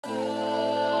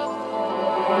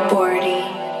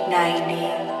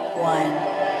4091.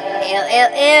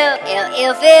 LLL.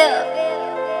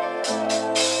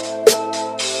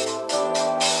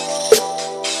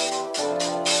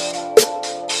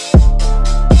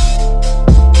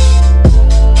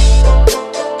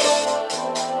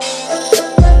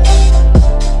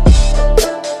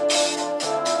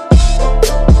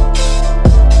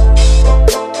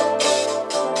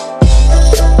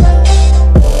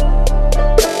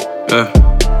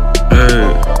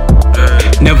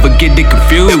 Never get it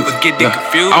confused.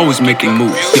 Always making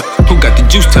moves. Yeah. Who got the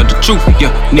juice? Tell the truth. Yeah.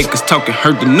 Niggas talking,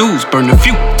 heard the news. Burn a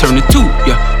few, turn to two.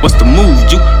 Yeah. What's the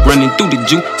move, you? Running through the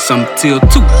Jew. Some till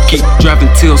two. Keep driving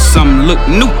till some look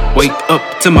new. Wake up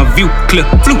till my view clear.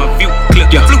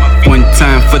 Yeah. One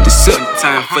time for the sip.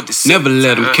 Never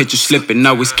let them catch you slipping.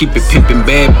 Always keep it pimping.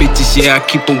 Bad bitches, yeah, I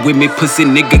keep them with me. Pussy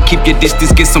nigga, keep your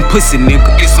distance. Get some pussy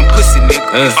nigga.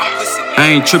 I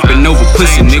ain't tripping over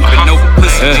pussy nigga.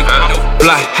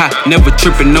 Fly high, never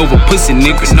tripping over pussy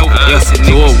niggas. Yeah,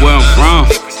 throw it where I'm from.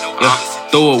 Yeah,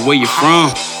 throw it where you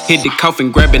from. Hit the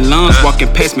coffin, grabbing lungs. Walking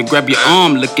past me, grab your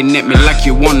arm. Looking at me like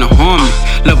you wanna harm me.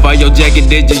 Love all your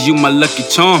jagged edges, you my lucky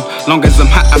charm. Long as I'm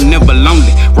hot, I'm never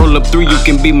lonely. Roll up through, you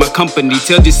can be my company.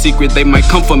 Tell the secret, they might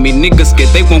come for me. Niggas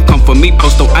scared, they won't come for me.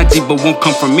 Post on IG, but won't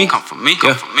come from me.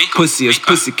 Yeah, pussy as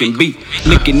pussy can be.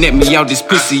 Looking at me, all this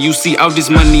pussy. You see all this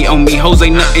money on me. Hoes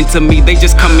ain't nothing to me, they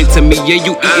just coming to me. Yeah,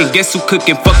 you eating, guess who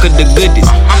cooking? Fuck her the goodies.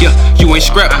 Yeah, you ain't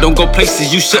scrap, don't go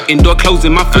places. You shutting, door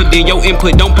closing, my foot in. Your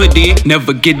input, don't put in.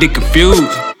 Never get it confused.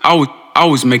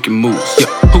 Always making moves. Yeah,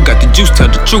 who got the juice? Tell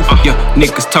the truth. Yeah,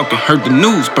 niggas talking, heard the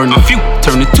news. Burn a few,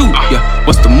 turn to two. Yeah,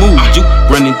 what's the move, you?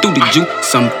 Running through the Jew.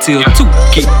 Some till two.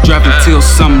 Keep driving till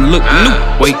some look new.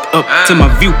 Wake up till my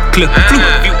view clear.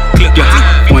 Yeah,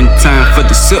 one time for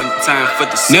the sip.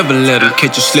 Never let them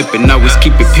catch you slipping. Always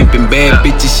keep it pimping. Bad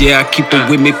bitches, yeah, I keep them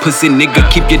with me. Pussy nigga,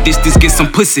 keep your distance. Get some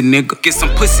pussy nigga.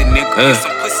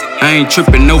 I ain't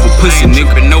tripping over pussy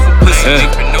nigga.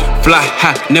 Fly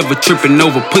high, never tripping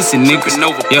over pussy niggas.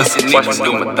 Yeah, watch me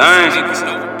do my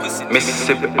thing.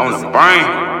 Mississippi on the brain.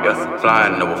 Yeah,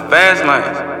 flying over fast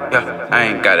lanes. Yeah, I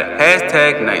ain't got a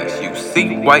hashtag names. You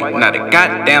see white, not a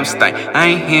goddamn stain. I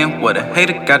ain't hearing what a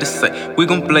hater gotta say. We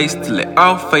gon' blaze till it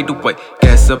all fade away.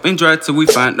 Gas up and drive till we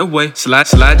find a way. Slide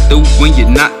through when you're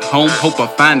not home. Hope I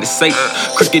find it safe.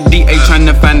 Crooked DA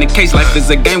tryna find the case. Life is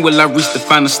a game. Will I reach the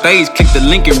final stage? Click the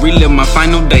link and relive my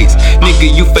final days. Nigga,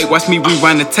 you fake. Watch me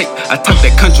rewind the tape. I talk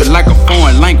that country like a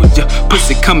foreign language. Yeah,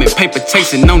 pussy coming, paper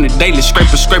chasing on the daily.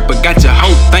 Scraper, got your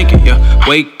hoe thinking. Yeah,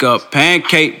 wake up,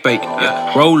 pancake baking.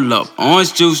 Yeah, roll up,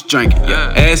 orange juice drinking.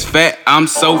 Yeah, ass fat, I'm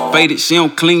so faded. She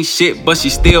don't clean shit, but she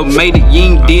still made it. You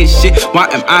ain't did shit. Why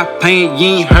am I paying?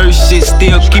 You ain't heard shit.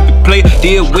 Still keep it play.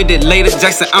 Deal with it later.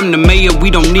 Jackson, I'm the mayor.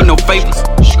 We don't need no favors.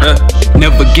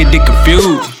 Never get it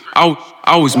confused.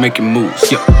 Always making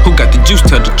moves. Yeah, who got the juice?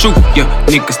 Tell the truth. Yeah,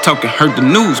 niggas talking, heard the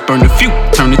news. Burn a few,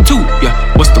 turn to two. Yeah,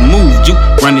 what's the move, you?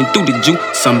 Running through the Jew.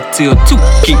 Some till two.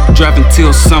 Keep driving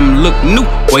till some look new.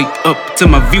 Wake up till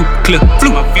my view clear.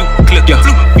 Yeah,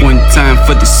 one time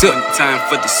for the sip.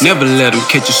 Never let them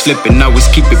catch you slipping. Always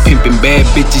keep it pimping. Bad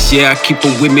bitches, yeah, I keep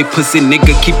them with me. Pussy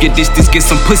nigga, keep your distance. Get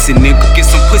some pussy nigga.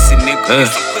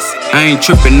 I ain't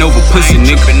tripping over pussy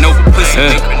nigga.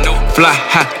 Fly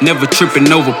high, never tripping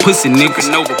over pussy niggas.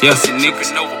 Yeah.